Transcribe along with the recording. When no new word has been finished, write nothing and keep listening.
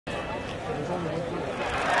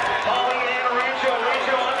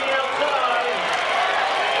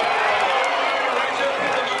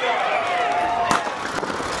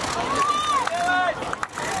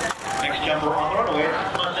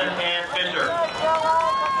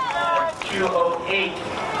2:08.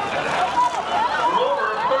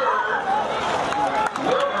 Wilbur third.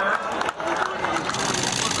 Wilbur.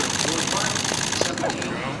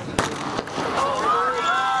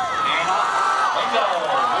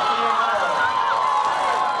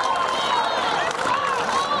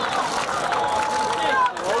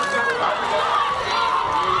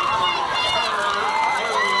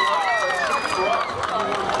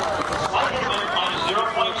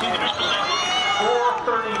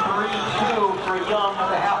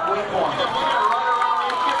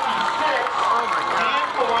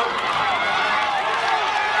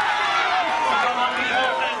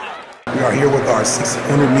 We are here with our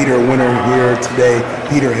 600-meter winner here today,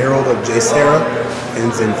 Peter Herold of JSerra,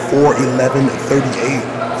 ends in 4:11:38.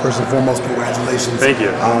 First and foremost, congratulations. Thank you.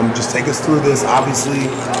 Just take us through this. Obviously,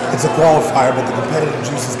 it's a qualifier, but the competitive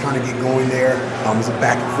juices kind of get going there. It was a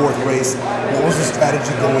back-and-forth race. What was the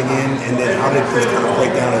strategy going in, and then how did things kind of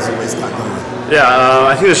break down as the race got going? Yeah,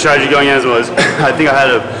 I think the strategy going in was I've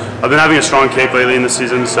been having a strong kick lately in the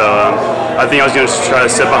season, so I think I was going to try to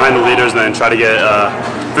sit behind the leaders and then try to get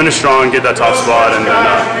finish strong, get that top spot, and then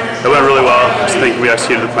it went really well. I just think we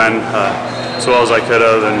executed the plan as well as I could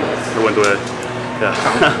have, and it went the way. Yeah.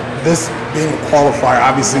 This being a qualifier,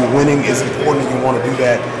 obviously winning is important. You want to do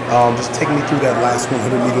that. Just take me through that last 100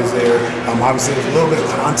 meters there. Obviously, there's a little bit of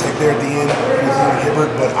contact there at the end with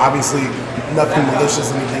Hibbert, but obviously nothing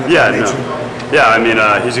malicious, anything of that nature. Yeah, I mean,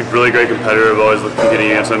 he's a really great competitor. I've always looked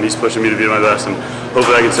competing against him. He's pushing me to be my best, and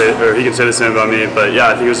hopefully I can say, or he can say the same about me. But yeah,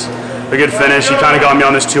 I think it was a good finish. He kind of got me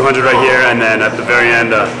on this 200 right here, and then at the very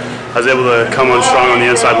end, I was able to come on strong on the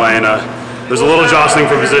inside lane. There's a little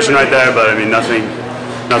jostling for position right there, but I mean, nothing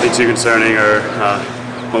too concerning or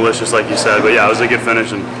malicious, like you said. But yeah, it was a good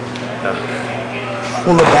finish, and yeah.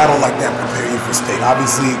 Will a battle like that prepare you for state?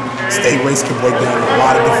 Obviously, state race can break down in a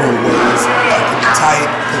lot of different ways. It could be tight,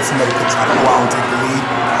 somebody could try to go out and take the lead.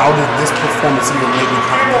 How did this performance here maybe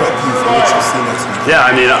kind of prep you for what you'll see next week? Yeah,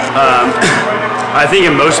 I mean, I think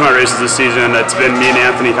in most of my races this season, it's been me and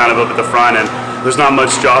Anthony kind of up at the front, and there's not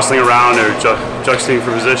much jostling around or juxtating for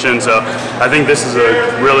position. So I think this is a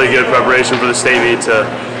really good preparation for the state meet to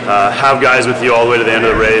have guys with you all the way to the end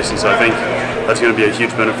of the race, and so I think that's going to be a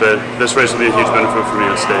huge benefit. This race will be a huge benefit for me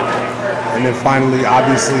at state. And then finally,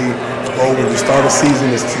 obviously, the goal when you start a season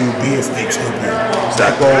is to be a state champion.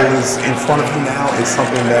 That goal is in front of you now. It's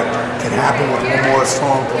something that can happen with one more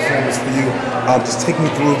strong performance for you. Just take me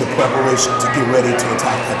through the preparation to get ready to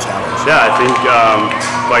attack that challenge. Yeah, I think,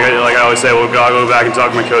 like I always say, I'll go back and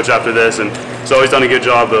talk to my coach after this, and he's always done a good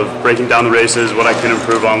job of breaking down the races, what I can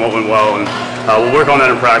improve on, what went well, and we'll work on that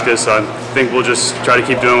in practice. So I think we'll just try to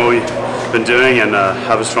keep doing what we've been doing and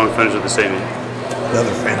have a strong finish at the state meet.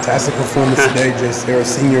 Another fantastic performance today, JSerra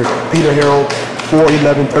senior Peter Herold,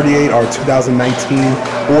 4:11:38, our 2019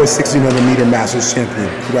 boys 1600 meter Masters champion.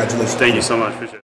 Congratulations. Thank you so much. Appreciate it.